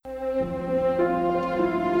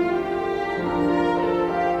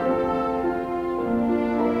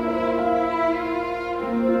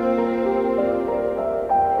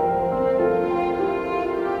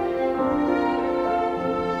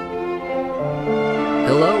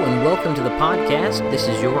Hello and welcome to the podcast. This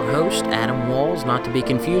is your host, Adam Walz, not to be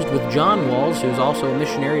confused with John Walz, who's also a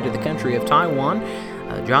missionary to the country of Taiwan.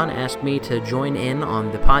 John asked me to join in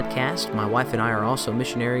on the podcast. My wife and I are also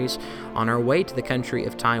missionaries on our way to the country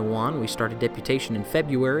of Taiwan. We started deputation in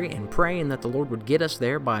February and praying that the Lord would get us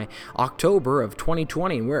there by October of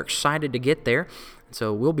 2020, and we're excited to get there.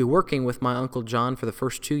 So we'll be working with my Uncle John for the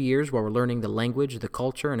first 2 years while we're learning the language, the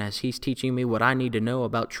culture, and as he's teaching me what I need to know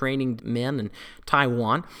about training men in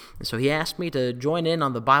Taiwan. And so he asked me to join in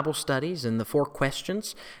on the Bible studies and the 4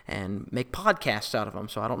 questions and make podcasts out of them.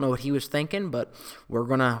 So I don't know what he was thinking, but we're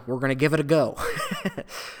gonna give it a go.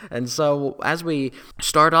 And so as we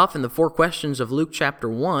start off in the 4 questions of Luke chapter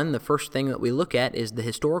 1, the first thing that we look at is the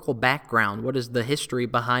historical background. What is the history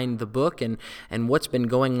behind the book and what's been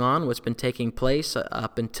going on, what's been taking place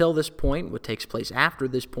up until this point, what takes place after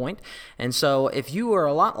this point. And so if you were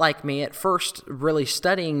a lot like me at first really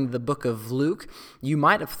studying the book of Luke, you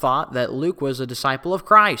might have thought that Luke was a disciple of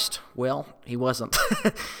Christ. Well, he wasn't.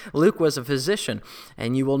 Luke was a physician,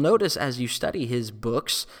 and you will notice as you study his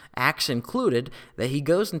books, Acts included, that he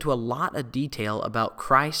goes into a lot of detail about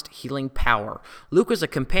Christ's healing power. Luke was a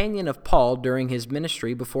companion of Paul during his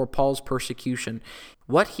ministry before Paul's persecution.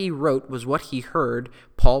 What he wrote was what he heard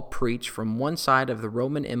Paul preach from one side of the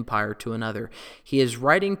Roman Empire to another. He is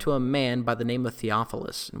writing to a man by the name of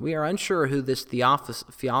Theophilus, and we are unsure who this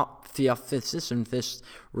Theophilus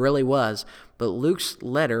really was, but Luke's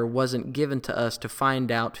letter wasn't given to us to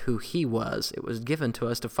find out who he was. It was given to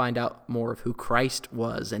us to find out more of who Christ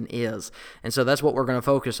was and is. And so that's what we're going to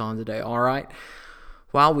focus on today, all right?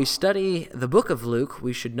 While we study the book of Luke,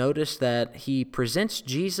 we should notice that he presents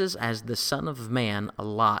Jesus as the Son of Man a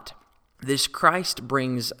lot. This Christ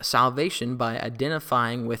brings salvation by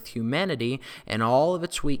identifying with humanity and all of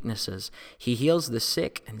its weaknesses. He heals the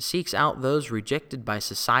sick and seeks out those rejected by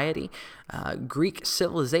society. Greek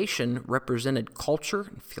civilization represented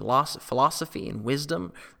culture, philosophy, and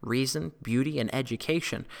wisdom, reason, beauty, and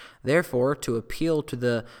education. Therefore, to appeal to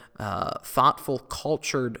the thoughtful,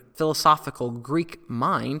 cultured, philosophical Greek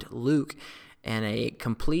mind, Luke, and a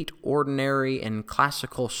complete, ordinary, and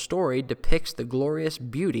classical story depicts the glorious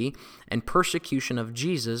beauty and persecution of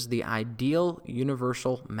Jesus, the ideal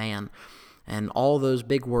universal man. And all those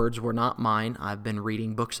big words were not mine. I've been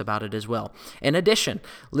reading books about it as well. In addition,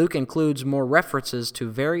 Luke includes more references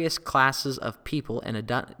to various classes of people and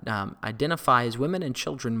identifies women and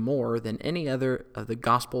children more than any other of the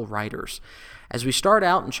gospel writers. As we start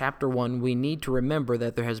out in chapter 1, we need to remember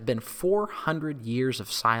that there has been 400 years of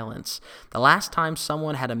silence. The last time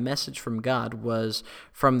someone had a message from God was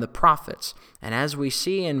from the prophets. And as we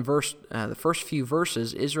see in the first few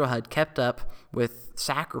verses, Israel had kept up with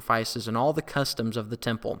sacrifices and all the customs of the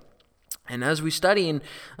temple. And as we study in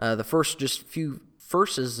the first just few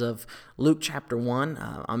verses of Luke chapter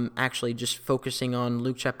 1, I'm actually just focusing on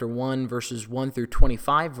Luke chapter 1, verses 1 through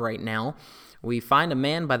 25 right now. We find a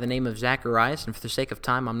man by the name of Zacharias, and for the sake of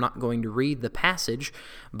time, I'm not going to read the passage,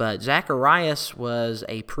 but Zacharias was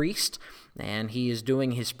a priest, and he is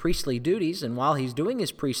doing his priestly duties, and while he's doing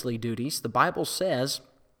his priestly duties, the Bible says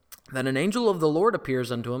that an angel of the Lord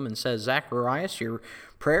appears unto him and says, "Zacharias, your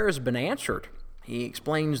prayer has been answered." He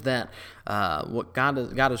explains that what God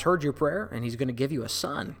has heard your prayer, and he's going to give you a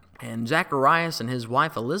son. And Zacharias and his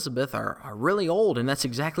wife Elizabeth are really old, and that's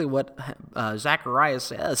exactly what Zacharias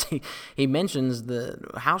says. He mentions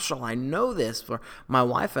how shall I know this? For my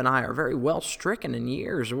wife and I are very well stricken in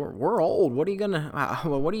years. We're old. What do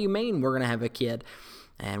you mean we're gonna have a kid?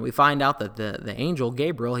 And we find out that the angel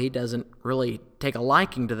Gabriel, he doesn't really take a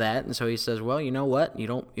liking to that, and so he says, "Well, you know what? You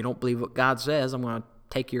don't believe what God says. I'm going to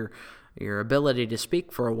take your ability to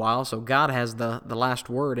speak for a while, so God has the last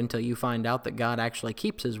word until you find out that God actually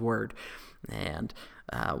keeps his word." And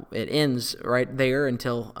it ends right there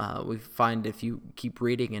until we find, if you keep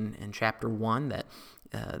reading in chapter 1, that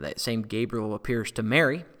that same Gabriel appears to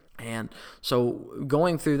Mary. And so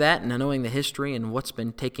going through that and knowing the history and what's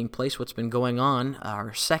been taking place, what's been going on,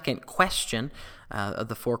 our second question of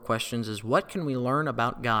the 4 questions is, what can we learn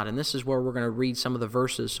about God? And this is where we're going to read some of the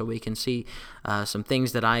verses so we can see some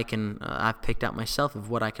things that I've picked out myself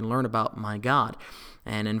of what I can learn about my God.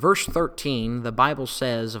 And in verse 13, the Bible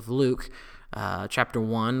says of Luke, chapter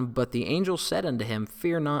 1, "But the angel said unto him,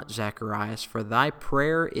 Fear not, Zacharias, for thy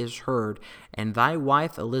prayer is heard, and thy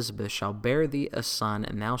wife Elizabeth shall bear thee a son,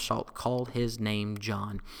 and thou shalt call his name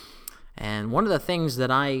John." And one of the things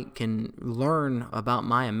that I can learn about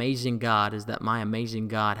my amazing God is that my amazing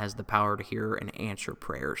God has the power to hear and answer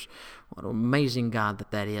prayers. What an amazing God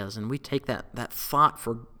that is. And we take that thought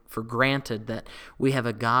for granted, that we have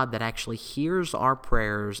a God that actually hears our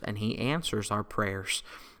prayers and he answers our prayers.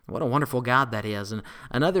 What a wonderful God that is. And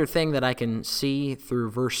another thing that I can see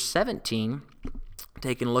through verse 17,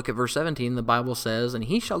 taking a look at verse 17, the Bible says, "And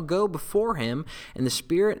he shall go before him in the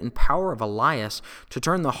spirit and power of Elias, to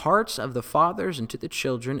turn the hearts of the fathers unto the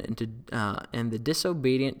children, and the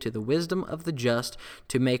disobedient to the wisdom of the just,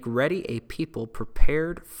 to make ready a people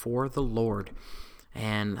prepared for the Lord."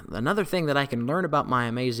 And another thing that I can learn about my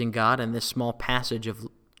amazing God in this small passage of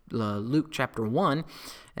Luke chapter 1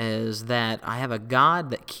 is that I have a God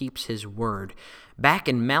that keeps his word. Back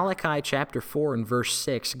in Malachi chapter 4 and verse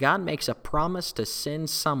 6, God makes a promise to send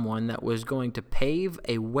someone that was going to pave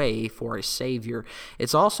a way for a Savior.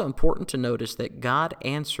 It's also important to notice that God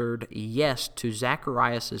answered yes to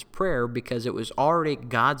Zacharias' prayer because it was already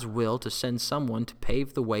God's will to send someone to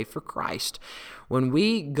pave the way for Christ. When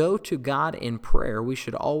we go to God in prayer, we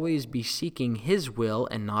should always be seeking his will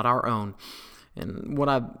and not our own. And what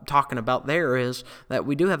I'm talking about there is that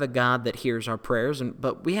we do have a God that hears our prayers,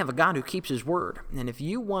 but we have a God who keeps his word. And if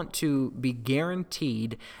you want to be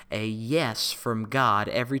guaranteed a yes from God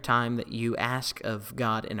every time that you ask of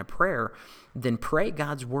God in a prayer, then pray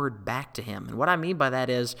God's word back to him. And what I mean by that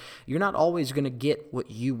is you're not always going to get what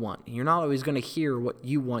you want. You're not always going to hear what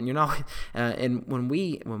you want. You're not. And when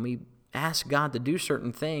we ask God to do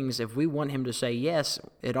certain things, if we want him to say yes,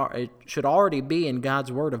 it should already be in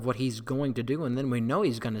God's word of what he's going to do, and then we know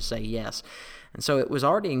he's going to say yes. And so it was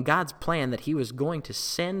already in God's plan that he was going to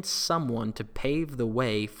send someone to pave the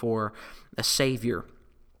way for a Savior.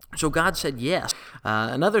 So God said yes.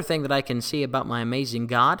 Another thing that I can see about my amazing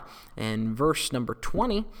God, in verse number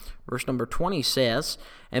 20 says,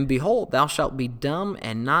 "And behold, thou shalt be dumb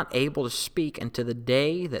and not able to speak until the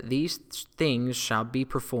day that these things shall be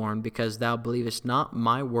performed, because thou believest not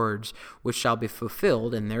my words, which shall be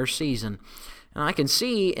fulfilled in their season." And I can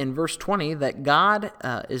see in verse 20 that God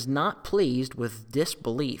is not pleased with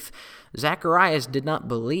disbelief. Zacharias did not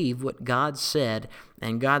believe what God said,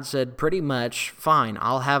 and God said pretty much, fine,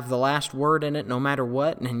 I'll have the last word in it no matter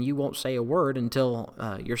what, and you won't say a word until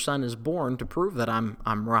your son is born to prove that I'm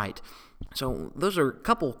right. So those are a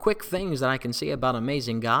couple quick things that I can see about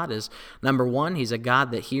amazing God is, number one, he's a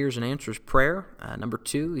God that hears and answers prayer. Number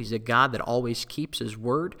two, he's a God that always keeps his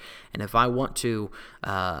word. And if I want to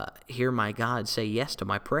hear my God say yes to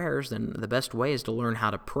my prayers, then the best way is to learn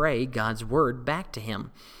how to pray God's word back to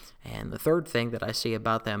him. And the third thing that I see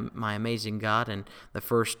about my amazing God in the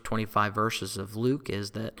first 25 verses of Luke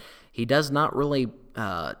is that he does not really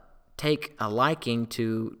take a liking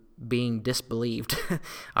to being disbelieved.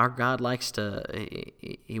 Our God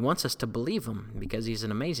he wants us to believe him because he's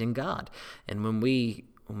an amazing God. And when we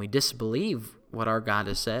disbelieve what our God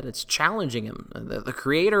has said, it's challenging him, the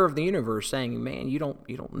creator of the universe, saying, man, you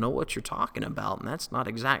don't know what you're talking about. And that's not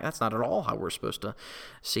at all how we're supposed to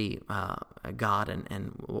see God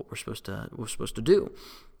and what we're supposed to do.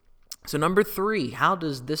 So number three, how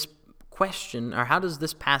does this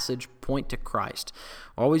passage point to Christ?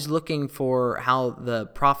 Always looking for how the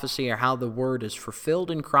prophecy or how the word is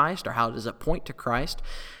fulfilled in Christ, or how does it point to Christ?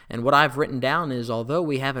 And what I've written down is, although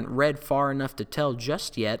we haven't read far enough to tell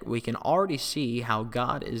just yet, we can already see how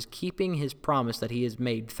God is keeping his promise that he has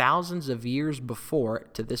made thousands of years before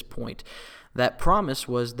to this point. That promise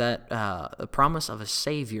was the promise of a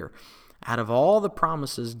Savior. Out of all the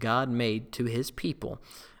promises God made to his people,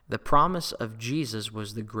 the promise of Jesus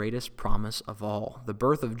was the greatest promise of all. The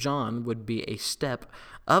birth of John would be a step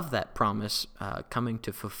of that promise coming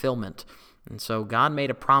to fulfillment. And so God made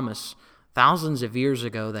a promise thousands of years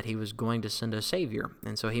ago that he was going to send a Savior.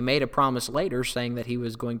 And so he made a promise later saying that he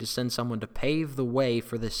was going to send someone to pave the way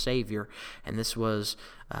for this Savior. And this was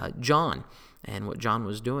John. And what John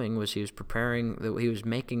was doing was he was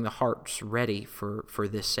making the hearts ready for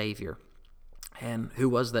this Savior. And who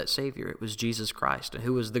was that Savior? It was Jesus Christ. And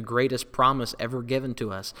who was the greatest promise ever given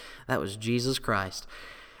to us? That was Jesus Christ.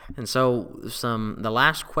 And so the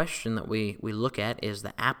last question that we look at is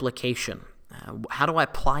the application. How do I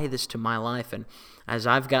apply this to my life? And as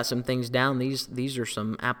I've got some things down, these are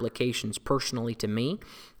some applications personally to me,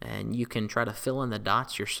 and you can try to fill in the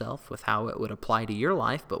dots yourself with how it would apply to your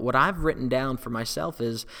life. But what I've written down for myself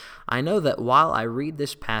is, I know that while I read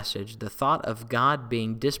this passage, the thought of God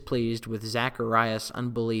being displeased with Zacharias'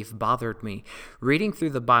 unbelief bothered me. Reading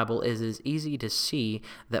through the Bible is as easy to see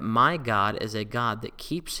that my God is a God that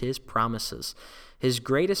keeps his promises. His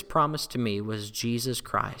greatest promise to me was Jesus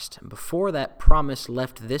Christ. And before that promise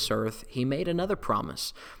left this earth, he made another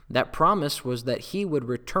promise. That promise was that he would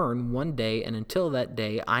return one day, and until that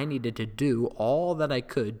day, I needed to do all that I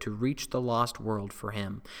could to reach the lost world for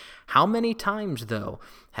him. How many times, though,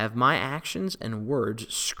 have my actions and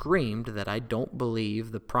words screamed that I don't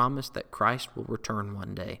believe the promise that Christ will return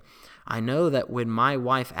one day? I know that when my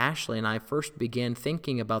wife Ashley and I first began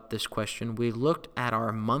thinking about this question, we looked at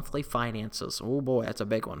our monthly finances. Oh boy, that's a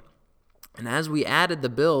big one. And as we added the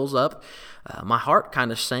bills up, my heart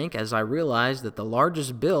kind of sank as I realized that the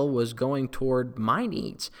largest bill was going toward my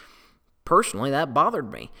needs. Personally, that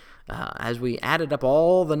bothered me. As we added up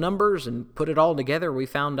all the numbers and put it all together, we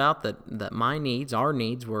found out that my needs, our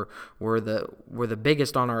needs, were the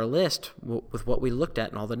biggest on our list with what we looked at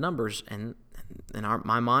and all the numbers. And in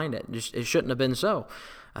my mind, it shouldn't have been so.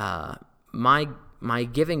 My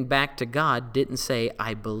giving back to God didn't say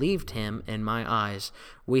I believed Him in my eyes.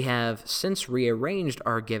 We have since rearranged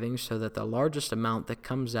our giving so that the largest amount that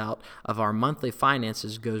comes out of our monthly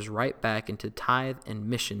finances goes right back into tithe and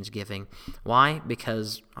missions giving. Why?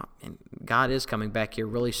 Because God is coming back here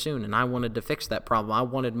really soon, and I wanted to fix that problem. I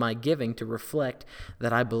wanted my giving to reflect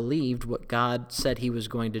that I believed what God said He was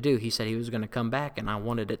going to do. He said He was going to come back, and I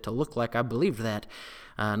wanted it to look like I believed that.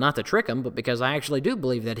 Not to trick Him, but because I actually do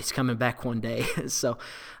believe that He's coming back one day. So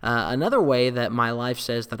another way that my life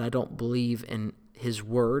says that I don't believe in His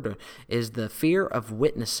Word is the fear of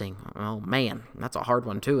witnessing. Oh man, that's a hard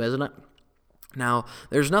one too, isn't it? Now,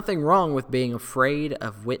 there's nothing wrong with being afraid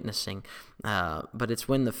of witnessing, but it's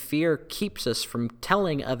when the fear keeps us from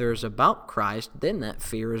telling others about Christ, then that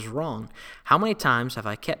fear is wrong. How many times have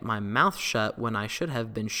I kept my mouth shut when I should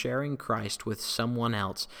have been sharing Christ with someone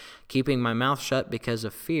else? Keeping my mouth shut because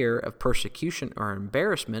of fear of persecution or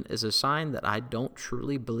embarrassment is a sign that I don't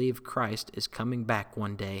truly believe Christ is coming back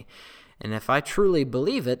one day. And if I truly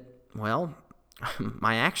believe it, well,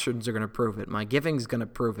 my actions are going to prove it. My giving is going to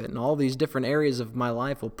prove it. And all these different areas of my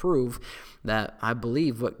life will prove that I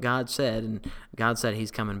believe what God said, and God said He's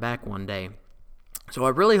coming back one day. So I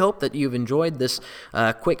really hope that you've enjoyed this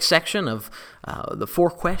quick section of the 4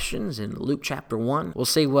 questions in Luke chapter 1. We'll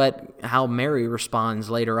see how Mary responds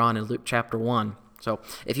later on in Luke chapter 1. So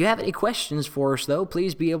if you have any questions for us, though,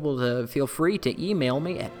 please feel free to email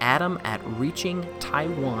me at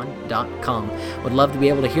adam@reachingtaiwan.com. Would love to be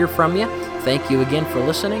able to hear from you. Thank you again for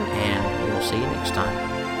listening, and we'll see you next time.